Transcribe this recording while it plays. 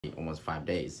almost 5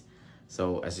 days.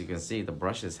 So as you can see, the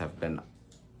brushes have been,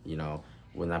 you know,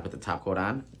 when I put the top coat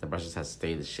on, the brushes have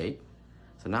stayed the shape.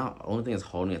 So now the only thing that's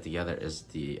holding it together is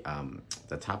the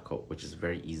top coat, which is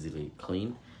very easily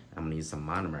clean. I'm gonna use some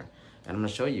monomer, and I'm gonna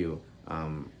show you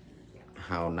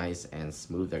how nice and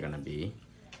smooth they're gonna be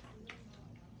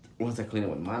once I clean it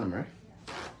with monomer.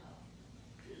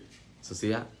 So see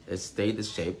that? It stayed the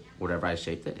shape. Whatever I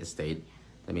shaped it, it stayed.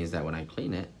 That means that when I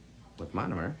clean it with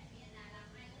monomer,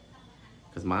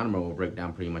 because monomer will break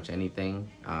down pretty much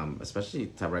anything, especially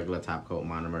to regular top coat,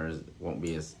 monomer won't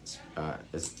be as,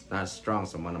 it's not as strong,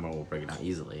 so monomer will break it down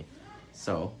easily.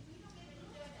 So,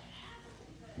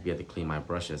 you have to clean my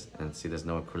brushes, and see there's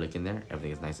no acrylic in there,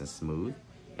 everything is nice and smooth,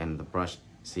 and the brush,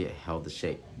 see it held the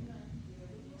shape.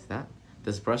 See that?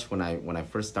 This brush, when I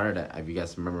first started it, if you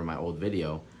guys remember my old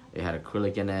video, it had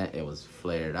acrylic in it, it was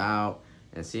flared out,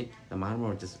 and see, the monomer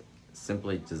would just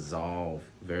simply dissolve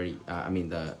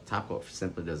the top coat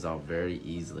simply dissolve very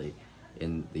easily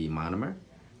in the monomer,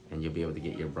 and you'll be able to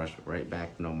get your brush right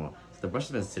back to normal. So the brush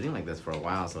has been sitting like this for a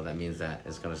while, so that means that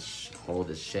it's gonna hold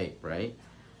its shape, right?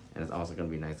 And it's also gonna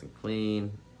be nice and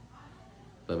clean.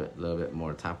 A little bit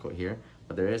more top coat here,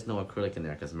 but there is no acrylic in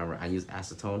there because remember I use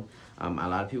acetone. A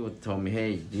lot of people told me,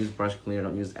 hey, use brush cleaner,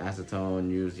 don't use acetone,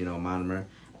 use monomer.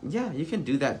 Yeah, you can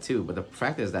do that too, but the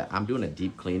fact is that I'm doing a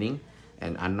deep cleaning,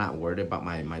 and I'm not worried about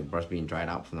my brush being dried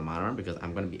out from the monomer because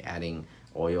I'm going to be adding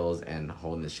oils and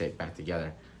holding the shape back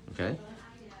together. Okay?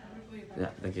 Yeah,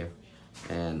 thank you.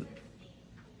 And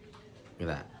look at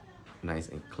that. Nice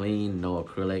and clean, no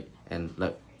acrylic. And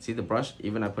look, see the brush,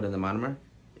 even I put in the monomer,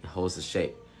 it holds the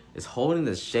shape. It's holding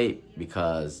the shape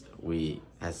because we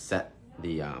have set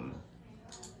the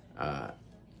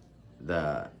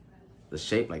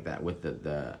shape like that with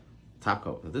the top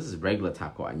coat. So this is regular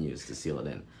top coat I use to seal it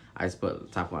in. I just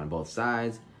put top coat on both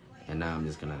sides, and now I'm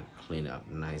just gonna clean it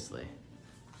up nicely.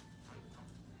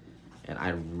 And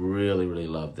I really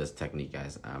love this technique,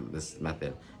 guys, this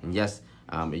method. And yes,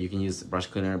 you can use brush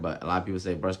cleaner, but a lot of people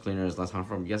say brush cleaner is less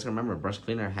harmful. You guys remember, brush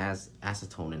cleaner has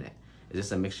acetone in it. It's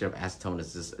just a mixture of acetone.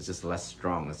 It's just less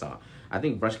strong. That's all. I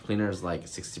think brush cleaner is like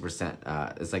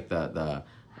 60%. It's like the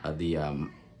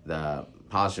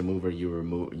polish remover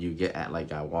you get at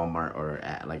like a Walmart or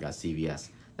at like a CVS.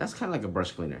 That's kind of like a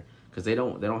brush cleaner because they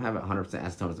don't have 100%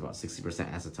 acetone. It's about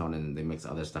 60% acetone, and they mix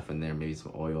other stuff in there, maybe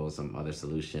some oil, some other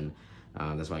solution.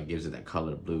 That's why it gives it that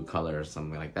color, blue color or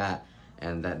something like that.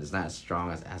 And that is not as strong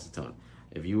as acetone.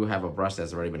 If you have a brush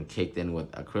that's already been caked in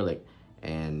with acrylic,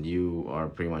 and you are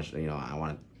pretty much, I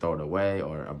want to throw it away,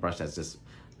 or a brush that's just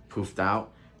poofed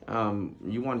out,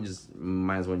 you want to just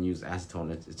might as well use acetone.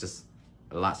 It's just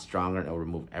a lot stronger, and it'll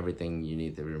remove everything you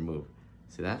need to remove.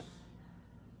 See that?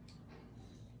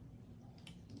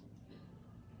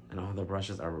 And all the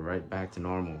brushes are right back to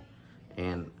normal.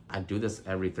 And I do this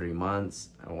every 3 months.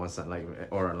 Or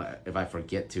if I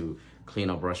forget to clean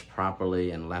a brush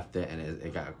properly and left it and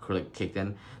it got acrylic caked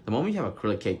in. The moment you have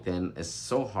acrylic caked in, it's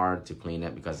so hard to clean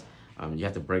it because you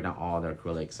have to break down all the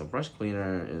acrylic. So brush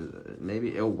cleaner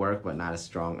maybe it'll work, but not as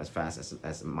strong, as fast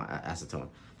as my acetone.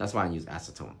 That's why I use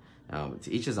acetone. To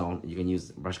each his own. You can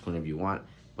use brush cleaner if you want,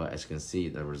 but as you can see,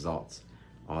 the results,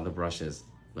 all the brushes,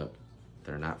 look,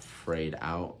 they're not frayed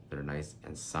out. They're nice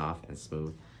and soft and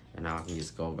smooth. And now I can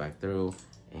just go back through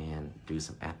and do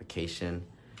some application.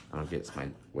 I'm gonna get my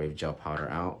wave gel powder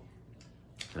out,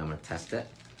 and I'm gonna test it.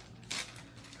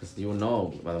 Because you'll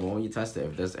know by the moment you test it,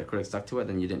 if there's acrylic stuck to it,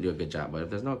 then you didn't do a good job. But if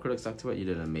there's no acrylic stuck to it, you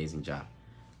did an amazing job.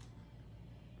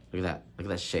 Look at that. Look at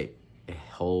that shape. It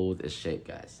holds its shape,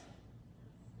 guys.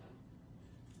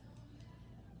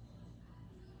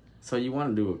 So you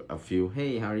want to do a few.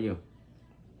 Hey, how are you?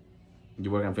 You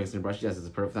working on fixing the brush? Yes, it's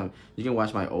a perfect time. You can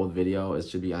watch my old video. It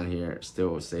should be on here,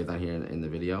 still saved on here in the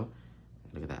video.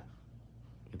 Look at that.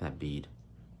 Look at that bead.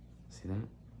 See that? And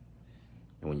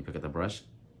when you pick up the brush,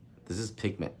 this is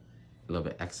pigment. A little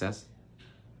bit excess.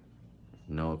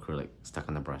 No acrylic stuck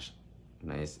on the brush.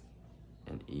 Nice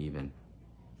and even.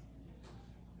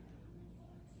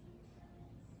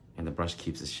 And the brush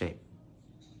keeps its shape.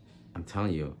 I'm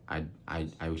telling you, I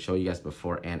will show you guys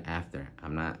before and after.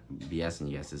 I'm not BSing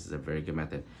you guys. This is a very good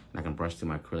method. And I can brush through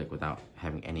my acrylic without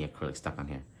having any acrylic stuck on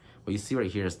here. What you see right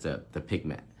here is the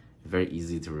pigment. Very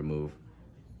easy to remove.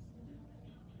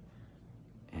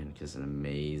 And just an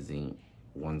amazing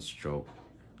one stroke.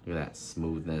 Look at that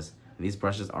smoothness. And these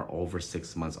brushes are over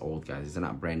 6 months old, guys. These are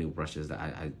not brand new brushes that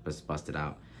I just busted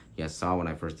out. You guys saw when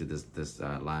I first did this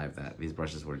live that these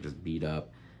brushes were just beat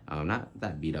up. Not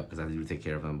that beat up because I do take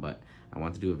care of them, but I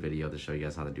want to do a video to show you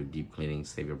guys how to do deep cleaning,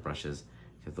 save your brushes,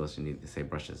 if those you need to save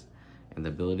brushes. And the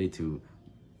ability to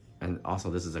And also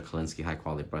this is a Kolinsky high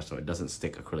quality brush, so it doesn't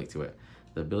stick acrylic to it.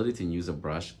 The ability to use a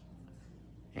brush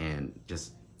and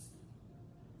just,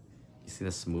 you see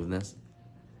the smoothness?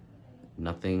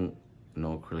 Nothing,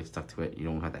 no acrylic stuck to it. You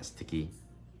don't have that sticky,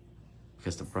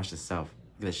 because the brush itself,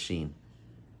 look at the sheen.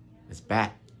 It's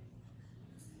back.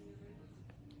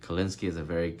 Kolinsky is a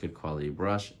very good quality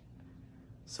brush,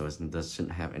 so it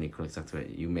shouldn't have any acrylic stuck to it.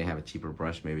 You may have a cheaper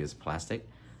brush, maybe it's plastic,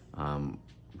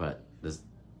 but this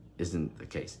isn't the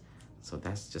case. So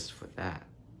that's just for that.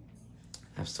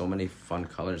 I have so many fun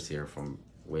colors here from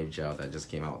Wave Gel that just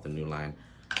came out with a new line.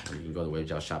 You can go to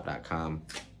wavegel.shop.com.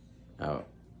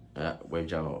 Wave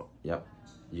Gel, yep,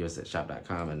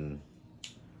 usshop.com, and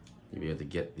you'll be able to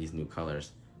get these new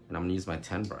colors. And I'm gonna use my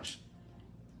 10 brush.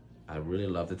 I really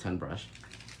love the 10 brush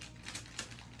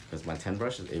because my 10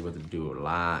 brush is able to do a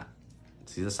lot.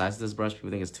 See the size of this brush?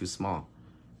 People think it's too small,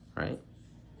 right?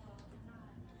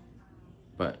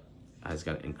 But I just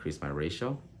gotta increase my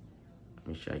ratio.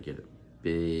 Make sure I get a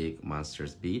big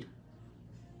monstrous bead.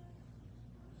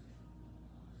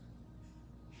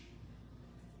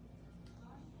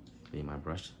 Clean my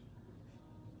brush.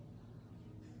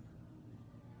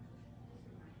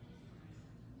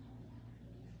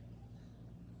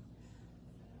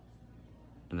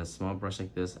 And a small brush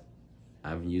like this,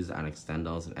 I've used it on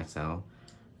extendos and XL.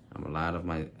 A lot of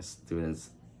my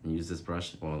students use this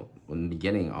brush. Well, in the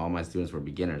beginning, all my students were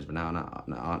beginners, but now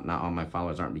not all my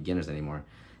followers aren't beginners anymore.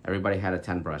 Everybody had a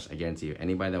 10 brush, I guarantee you.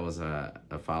 Anybody that was a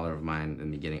follower of mine in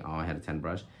the beginning, all had a 10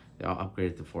 brush. They all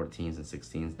upgraded to 14s and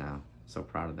 16s now. I'm so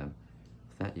proud of them.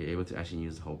 That you're able to actually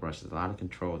use the whole brush. There's a lot of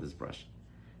control with this brush.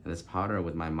 And this powder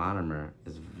with my monomer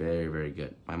is very, very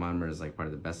good. My monomer is like part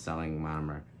of the best-selling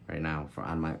monomer right now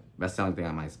on my best-selling thing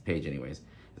on my page anyways.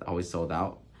 It's always sold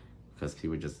out because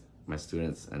people just, my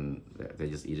students, and they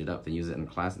just eat it up. They use it in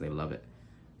class and they love it.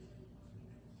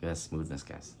 Look at that smoothness,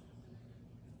 guys.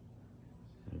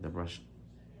 The brush,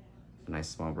 a nice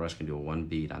small brush can do a 1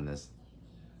 bead on this.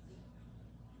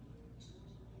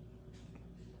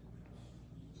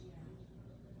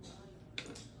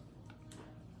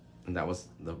 And that was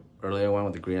the earlier one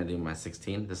with the green. I did my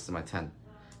 16. This is my 10.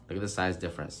 Look at the size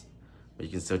difference. But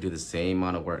you can still do the same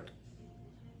amount of work.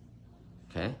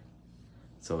 Okay?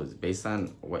 So it's based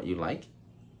on what you like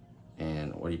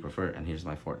and what you prefer. And here's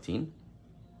my 14.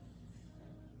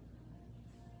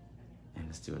 And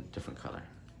let's do a different color.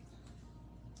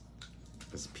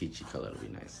 This peachy color will be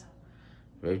nice.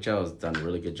 Wave Gel has done a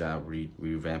really good job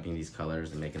revamping these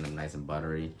colors and making them nice and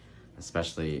buttery,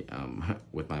 especially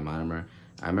with my monomer.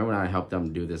 I remember when I helped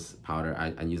them do this powder,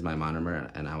 I used my monomer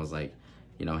and I was like,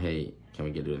 you know, hey, can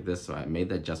we do it this? So I made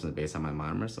the adjustment based on my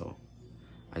monomer. So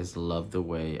I just love the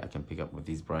way I can pick up with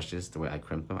these brushes, the way I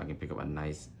crimp them, I can pick up a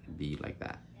nice bead like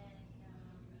that.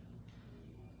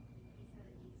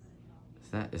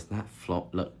 It's not flow,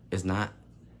 look, it's not,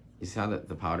 you see how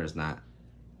the powder is not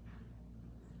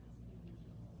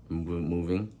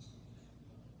moving?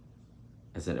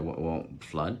 I said it won't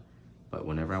flood, but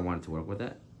whenever I want to work with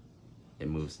it, it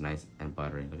moves nice and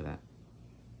buttery. Look at that.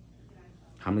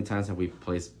 How many times have we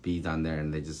placed beads on there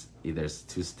and they just, either it's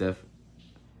too stiff.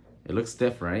 It looks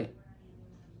stiff, right?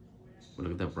 But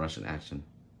look at the brush in action.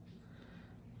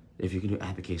 If you can do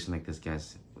application like this,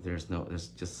 guys, there's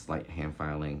just slight hand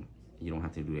filing. You don't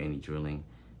have to do any drilling.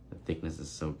 The thickness is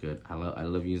so good. I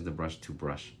love using the brush to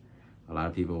brush. A lot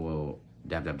of people will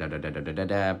dab, dab, dab, dab, dab, dab, dab,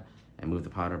 dab, and move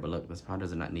the powder, but look, this powder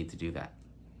does not need to do that.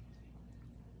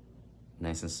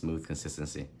 Nice and smooth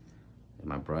consistency. And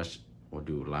my brush will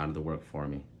do a lot of the work for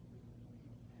me.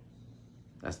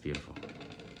 That's beautiful.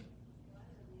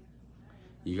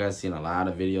 You guys seen a lot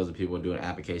of videos of people doing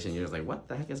application. You're just like, what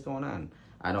the heck is going on?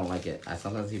 I don't like it. I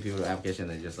sometimes see people do application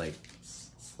and they're just like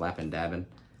slapping, dabbing.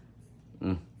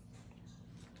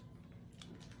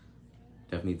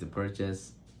 Definitely need to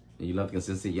purchase. You love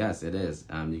consistency? Yes, it is.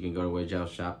 You can go to Wave Gel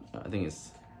Shop. I think it's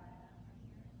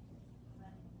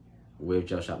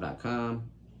wavegel.shop.com.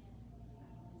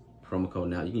 Promo code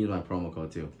now. You can use my promo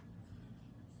code too.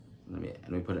 Let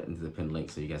me put it into the pinned link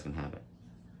so you guys can have it.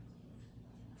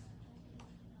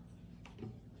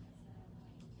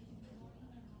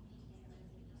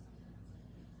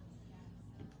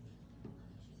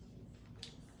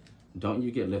 Don't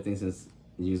you get lifting since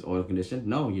you use oil condition?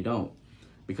 No, you don't.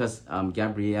 Because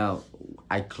Gabrielle,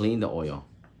 I clean the oil.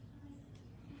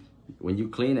 When you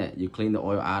clean it, you clean the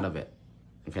oil out of it.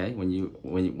 Okay?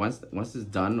 Once it's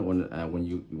done,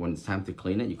 when it's time to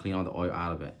clean it, you clean all the oil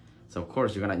out of it. So of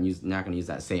course you're not gonna use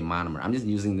that same monomer. I'm just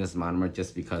using this monomer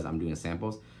just because I'm doing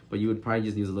samples. But you would probably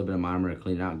just use a little bit of monomer to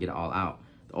clean it out and get it all out.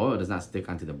 The oil does not stick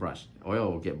onto the brush. The oil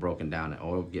will get broken down. The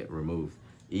oil will get removed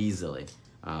easily.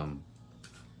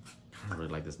 I really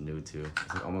like this nude too.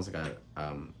 It's like almost like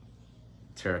a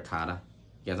terracotta.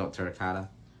 You guys know what terracotta?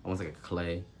 Almost like a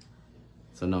clay.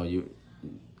 So no,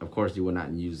 of course you would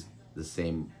not use the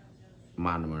same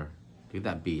monomer. Look at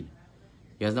that bead.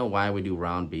 You guys know why we do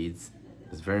round beads?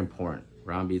 It's very important.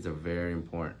 Round beads are very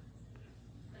important.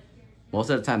 Most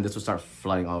of the time this will start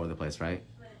flooding all over the place, right?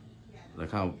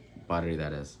 Look how buttery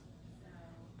that is.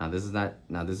 Now this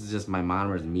is just my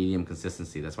monomer's medium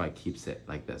consistency. That's why it keeps it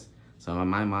like this. So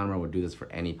my monomer would do this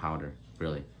for any powder,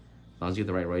 really. As long as you get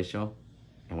the right ratio,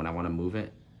 and when I want to move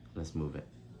it, let's move it.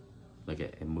 Look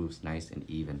at it moves nice and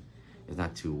even. It's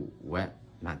not too wet,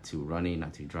 not too runny,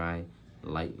 not too dry.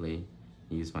 Lightly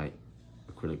use my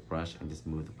acrylic brush and just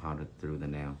move the powder through the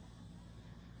nail.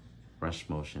 Brush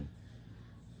motion.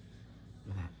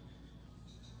 Look at that.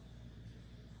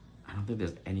 I don't think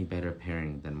there's any better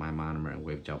pairing than my monomer and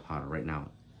wave gel powder right now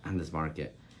on this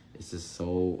market. It's just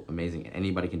so amazing.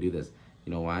 Anybody can do this.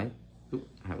 You know why? Oop,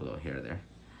 I have a little hair there.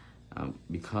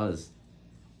 Because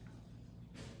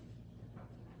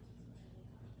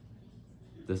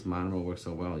this monomer works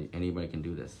so well, anybody can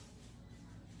do this.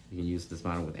 You can use this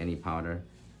monomer with any powder,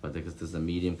 but because this is a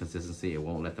medium consistency, it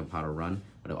won't let the powder run,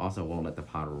 but it also won't let the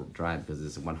powder dry because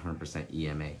it's 100%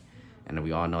 EMA. And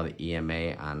we all know the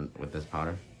EMA with this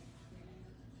powder.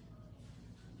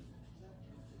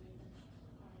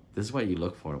 This is what you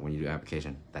look for when you do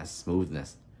application. That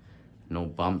smoothness. No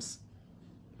bumps.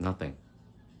 Nothing.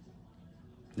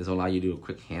 This will allow you to do a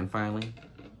quick hand filing.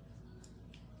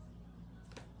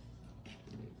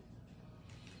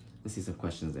 Let's see some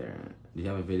questions there. Do you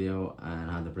have a video on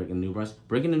how to break a new brush?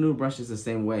 Breaking a new brush is the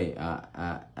same way,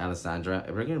 Alessandra.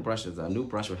 Breaking a brush is a new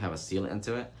brush will have a sealant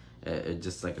into it. It's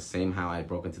just like the same how I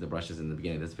broke into the brushes in the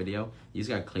beginning of this video. You just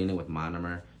gotta clean it with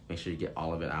monomer. Make sure you get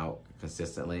all of it out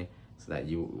consistently so that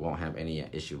you won't have any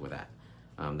issue with that.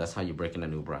 That's how you break in a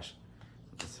new brush.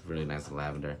 It's really nice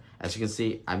lavender. As you can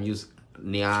see, I've used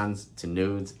neons to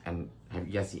nudes, and have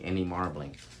you guys seen any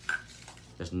marbling?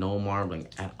 There's no marbling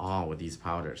at all with these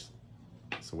powders.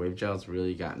 So wave gel's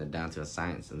really gotten it down to a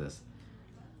science in this.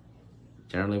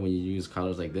 Generally, when you use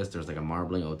colors like this, there's like a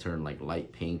marbling. It'll turn like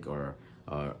light pink or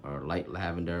light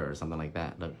lavender or something like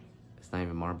that. Look, it's not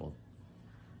even marbled.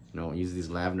 You know, use these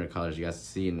lavender colors you guys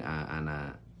see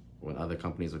when other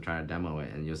companies will try to demo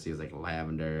it, and you'll see it's like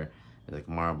lavender, it's like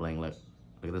marbling. Look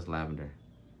at this lavender.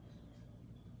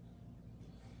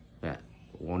 Yeah,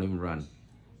 won't even run.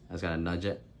 I just gotta nudge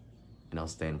it, and it'll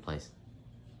stay in place.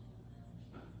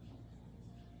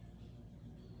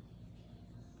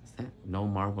 Is that no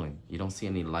marbling? You don't see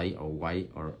any light or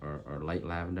white or light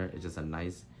lavender. It's just a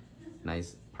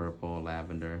nice purple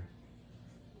lavender.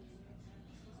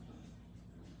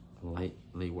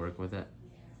 Lightly work with it.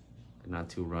 Not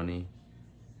too runny.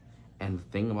 And the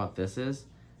thing about this is,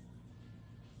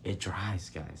 it dries,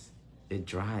 guys. It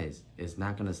dries. It's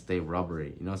not gonna stay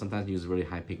rubbery. You know, sometimes you use really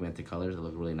high pigmented colors that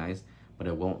look really nice, but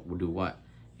it won't do what?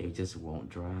 It just won't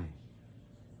dry.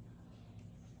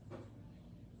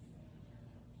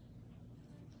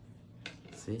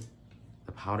 See?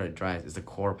 The powder, it dries. It's the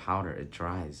core powder, it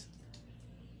dries.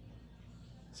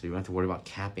 So you don't have to worry about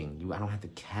capping. I don't have to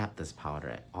cap this powder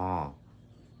at all.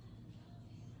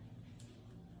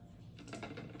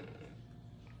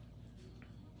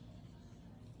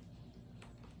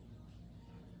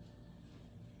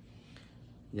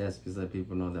 Yes, because let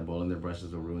people know that boiling their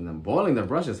brushes will ruin them. Boiling their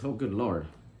brushes? Oh, good Lord.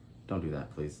 Don't do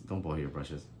that, please. Don't boil your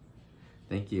brushes.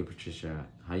 Thank you, Patricia.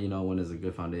 How you know when there's a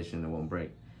good foundation and it won't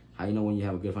break? How you know when you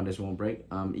have a good foundation won't break?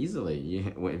 Easily.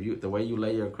 The way you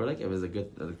lay your acrylic, if it's a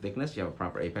good thickness, you have a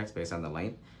proper apex based on the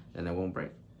length, then it won't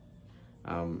break.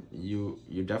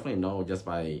 You definitely know just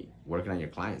by working on your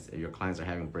clients. If your clients are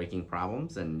having breaking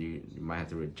problems, then you might have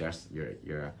to adjust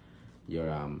your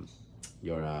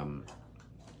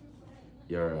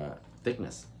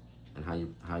thickness and how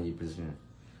you position it.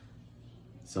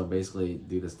 So basically,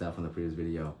 do the stuff from the previous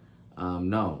video.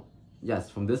 No,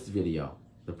 yes, from this video.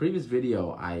 The previous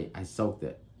video, I soaked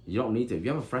it. You don't need to. If you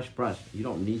have a fresh brush, you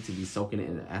don't need to be soaking it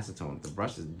in acetone. The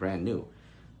brush is brand new.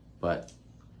 But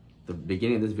the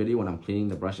beginning of this video, when I'm cleaning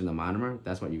the brush in the monomer,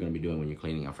 that's what you're going to be doing when you're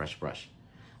cleaning a fresh brush.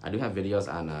 I do have videos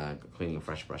on cleaning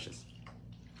fresh brushes.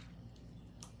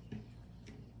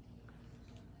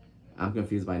 I'm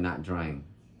confused by not drying.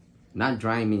 Not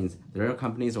drying means there are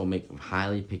companies that will make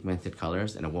highly pigmented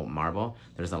colors and it won't marble.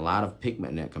 There's a lot of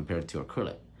pigment in it compared to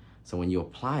acrylic. So when you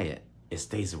apply it, it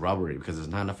stays rubbery because there's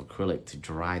not enough acrylic to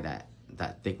dry that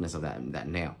thickness of that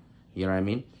nail. You know what I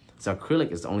mean? So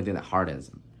acrylic is the only thing that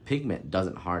hardens. Pigment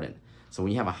doesn't harden. So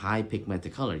when you have a high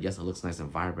pigmented color, yes, it looks nice and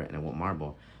vibrant and it won't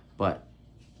marble, but...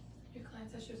 Your client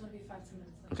said she was going to be 5 to 10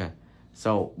 minutes late. Okay.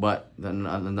 So, but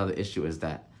another issue is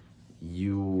that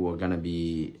you are gonna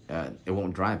be, it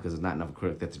won't dry because there's not enough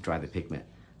acrylic there to dry the pigment.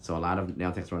 So a lot of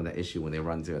nail techs run that issue when they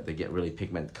run to it. They get really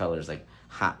pigment colors like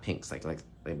hot pinks,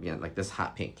 like this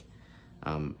hot pink.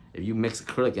 If you mix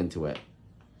acrylic into it,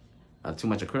 too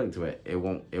much acrylic to it, it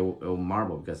will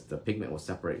marble because the pigment will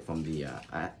separate from the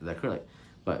acrylic.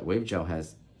 But wave gel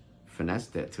has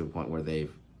finessed it to a point where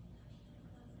they've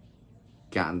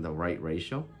gotten the right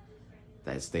ratio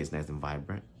that it stays nice and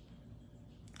vibrant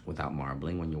without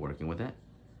marbling when you're working with it.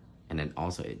 And then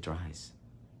also it dries.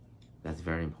 That's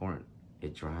very important.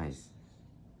 It dries.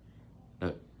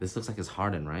 Look, this looks like it's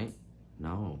hardened, right?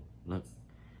 No, look,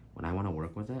 when I want to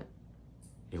work with it,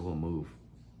 it will move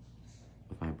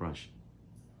with my brush.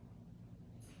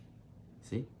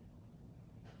 See?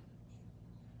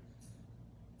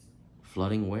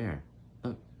 Flooding where?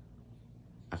 Look,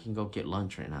 I can go get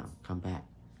lunch right now, come back,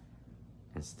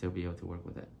 and still be able to work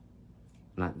with it.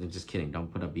 Not just kidding,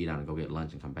 don't put a bead on and go get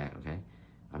lunch and come back, okay?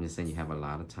 I'm just saying you have a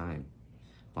lot of time.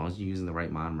 As long as you're using the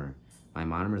right monomer. My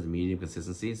monomer is medium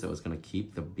consistency, so it's gonna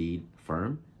keep the bead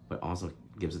firm, but also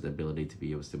gives it the ability to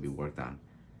be able to be worked on.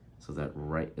 So that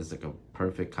is like a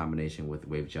perfect combination with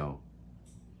wave gel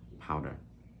powder.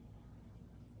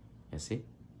 You see?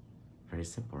 Very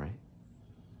simple, right?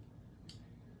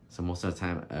 So most of the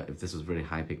time, if this was really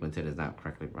high pigmented, it's not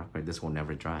correctly wrapped, this will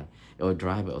never dry. It will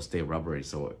dry, but it'll stay rubbery,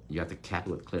 so you have to cap it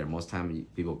with clear. Most time,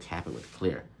 people cap it with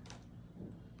clear.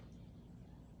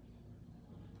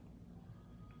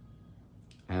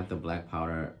 I have the black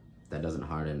powder that doesn't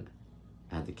harden.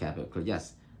 I have to cap it clear.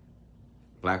 Yes,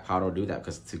 black powder will do that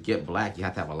because to get black, you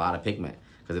have to have a lot of pigment.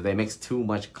 Because if they mix too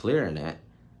much clear in it,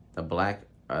 the black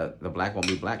won't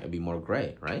be black, it'll be more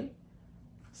gray, right?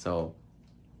 So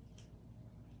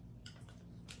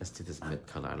let's do this mint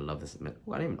color. I love this mint.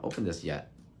 Ooh, I didn't even open this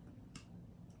yet.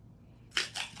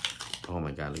 Oh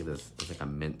my God, look at this. It's like a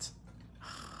mint.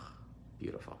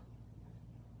 Beautiful.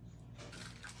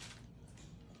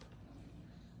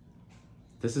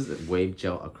 This is wave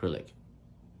gel acrylic.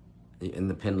 In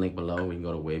the pin link below, we can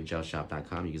go to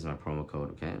wavegelshop.com. You use my promo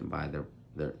code, okay, and buy their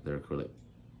acrylic.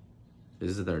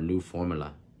 This is their new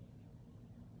formula.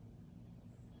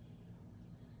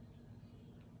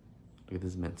 Look at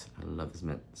this mint. I love this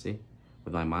mint. See?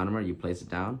 With my monomer, you place it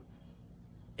down,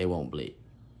 it won't bleed.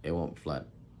 It won't flood.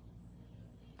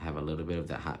 I have a little bit of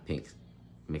that hot pink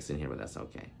mixed in here, but that's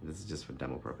okay. This is just for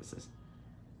demo purposes.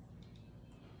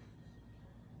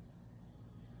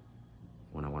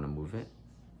 When I want to move it,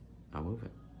 I'll move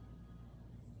it.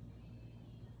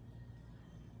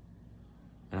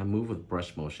 And I move with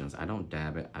brush motions. I don't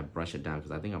dab it, I brush it down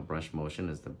because I think a brush motion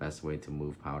is the best way to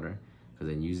move powder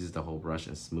because it uses the whole brush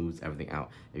and smooths everything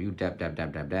out. If you dab, dab,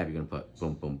 dab, dab, dab, you're gonna put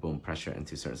boom, boom, boom pressure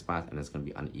into certain spots and it's gonna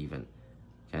be uneven,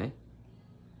 okay?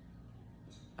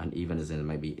 Uneven as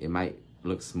in it might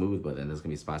look smooth, but then there's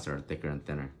gonna be spots that are thicker and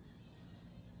thinner.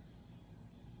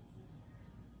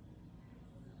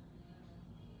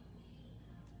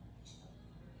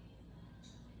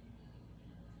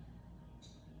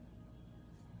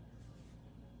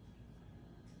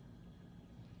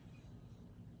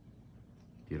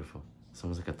 Beautiful. It's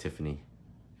almost like a Tiffany,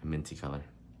 a minty color.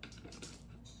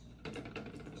 Look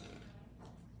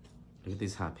at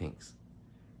these hot pinks.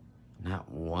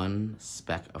 Not one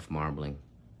speck of marbling.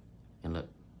 And look,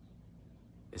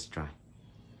 it's dry.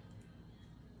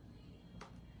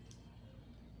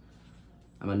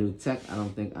 I'm a new tech. I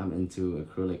don't think I'm into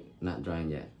acrylic not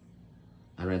drying yet.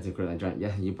 I ran into acrylic not drying.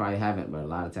 Yeah, you probably haven't, but a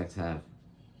lot of techs have.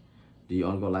 Do you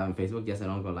only go live on Facebook? Yes, I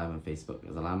don't go live on Facebook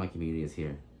because a lot of my community is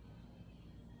here.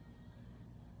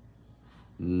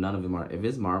 None of them are. If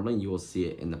it's marbling, you will see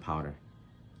it in the powder.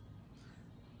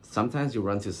 Sometimes you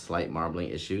run into slight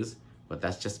marbling issues, but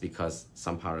that's just because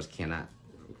some powders cannot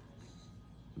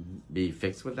be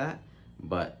fixed with that,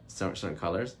 but certain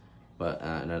colors. But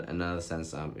in another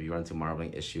sense, if you run into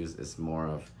marbling issues, it's more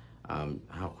of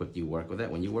how quick you work with it.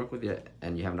 When you work with it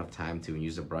and you have enough time to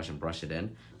use a brush and brush it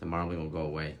in, the marbling will go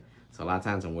away. So a lot of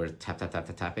times when we're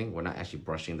tapping, we're not actually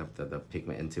brushing the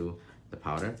pigment into the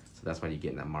powder. So that's why you're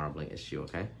getting that marbling issue,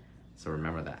 okay? So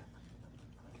remember that.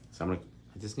 So I'm gonna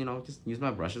just use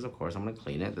my brushes, of course. I'm gonna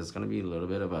clean it. There's gonna be a little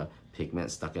bit of a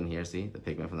pigment stuck in here, see? The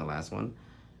pigment from the last one.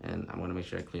 And I'm gonna make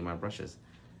sure I clean my brushes.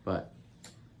 But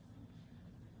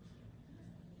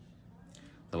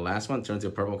the last one turned to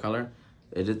a purple color.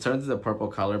 It turned to the purple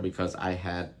color because I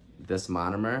had this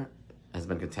monomer has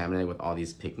been contaminated with all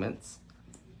these pigments.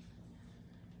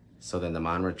 So then the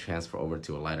monomer transfer over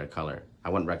to a lighter color. I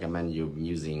wouldn't recommend you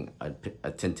using a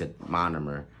tinted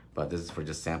monomer, but this is for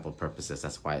just sample purposes.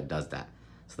 That's why it does that.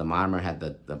 So the monomer had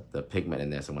the pigment in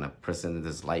there. So when I press into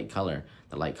this light color,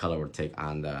 the light color would take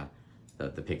on the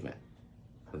pigment.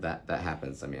 that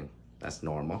happens. I mean, that's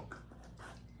normal.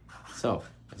 So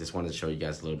I just wanted to show you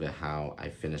guys a little bit how I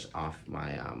finish off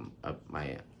my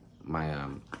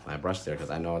my brush there,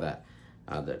 because I know that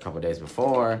a couple of days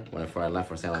before I left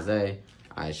for San Jose,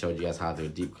 I showed you guys how to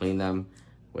deep clean them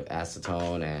with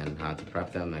acetone and how to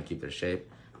prep them and keep their shape.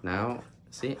 Now,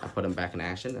 see, I put them back in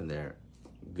action and they're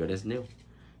good as new.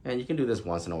 And you can do this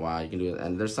once in a while. You can do it,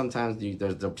 and there's sometimes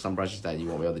there's some brushes that you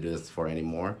won't be able to do this for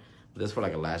anymore. But this is for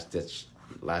like a last ditch,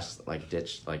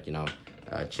 you know,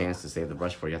 chance to save the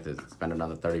brush before you have to spend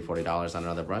another $30, $40 on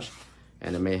another brush.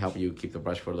 And it may help you keep the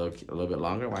brush for a little bit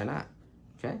longer. Why not?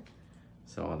 Okay.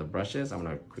 So all the brushes, I'm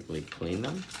gonna quickly clean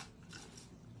them.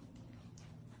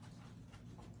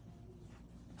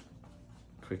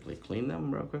 Quickly clean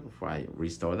them real quick before I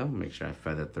restore them. Make sure I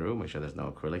feather through. Make sure there's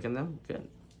no acrylic in them. Good.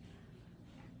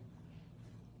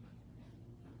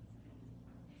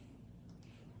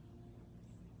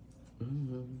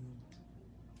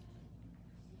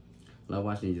 Love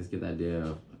watching you just get the idea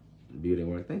of beauty and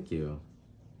work. Thank you.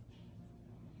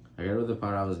 I got rid of the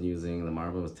powder I was using. The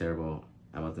marble was terrible.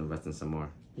 I want to invest in some more.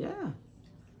 Yeah.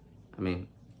 I mean,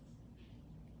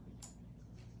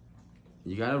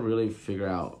 you gotta really figure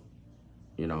out,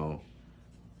 you know,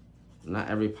 not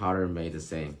every powder made the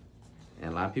same.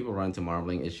 And a lot of people run into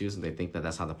marbling issues and they think that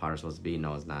that's how the powder's supposed to be.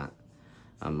 No, it's not.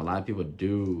 A lot of people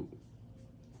do,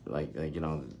 like you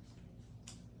know,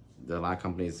 a lot of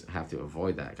companies have to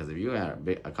avoid that, because if you have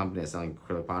a company that's selling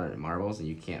acrylic powder and marbles and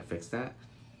you can't fix that,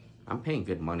 I'm paying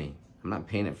good money. I'm not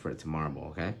paying it for it to marble,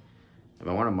 okay? If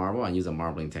I want a marble, I use a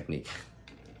marbling technique.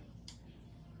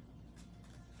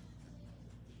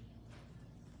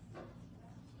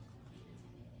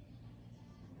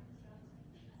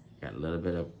 Got a little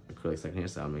bit of acrylic stuck in here,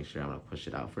 so I'll make sure I'm gonna push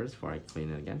it out first before I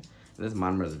clean it again. And this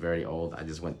monomer is very old. I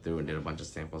just went through and did a bunch of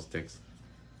sample sticks.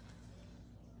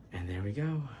 And there we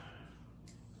go.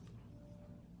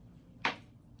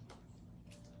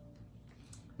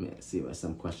 Let's see what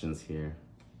some questions here.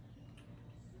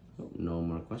 Oh, no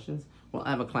more questions. Well,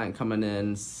 I have a client coming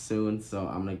in soon, so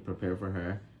I'm gonna prepare for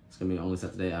her. It's gonna be only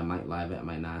set today. I might live it, I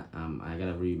might not. I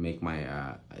gotta remake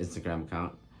my Instagram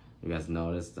account. You guys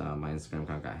noticed my Instagram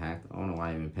account got hacked. I don't know why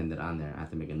I even pinned it on there. I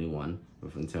have to make a new one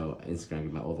until Instagram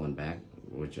get my old one back,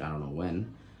 which I don't know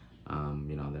when.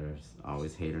 You know, there's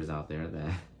always haters out there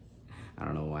that I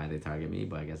don't know why they target me,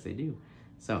 but I guess they do.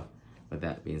 So, with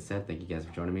that being said, thank you guys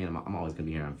for joining me. And I'm always gonna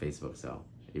be here on Facebook, so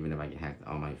even if I get hacked,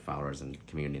 all my followers and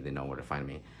community, they know where to find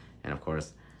me. And of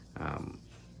course,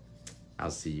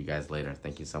 I'll see you guys later.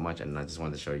 Thank you so much. And I just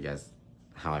wanted to show you guys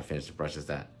how I finished the brushes,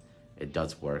 that it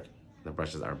does work. The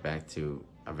brushes are back to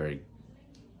a very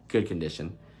good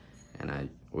condition. And I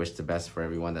wish the best for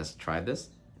everyone that's tried this.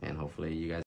 And hopefully you guys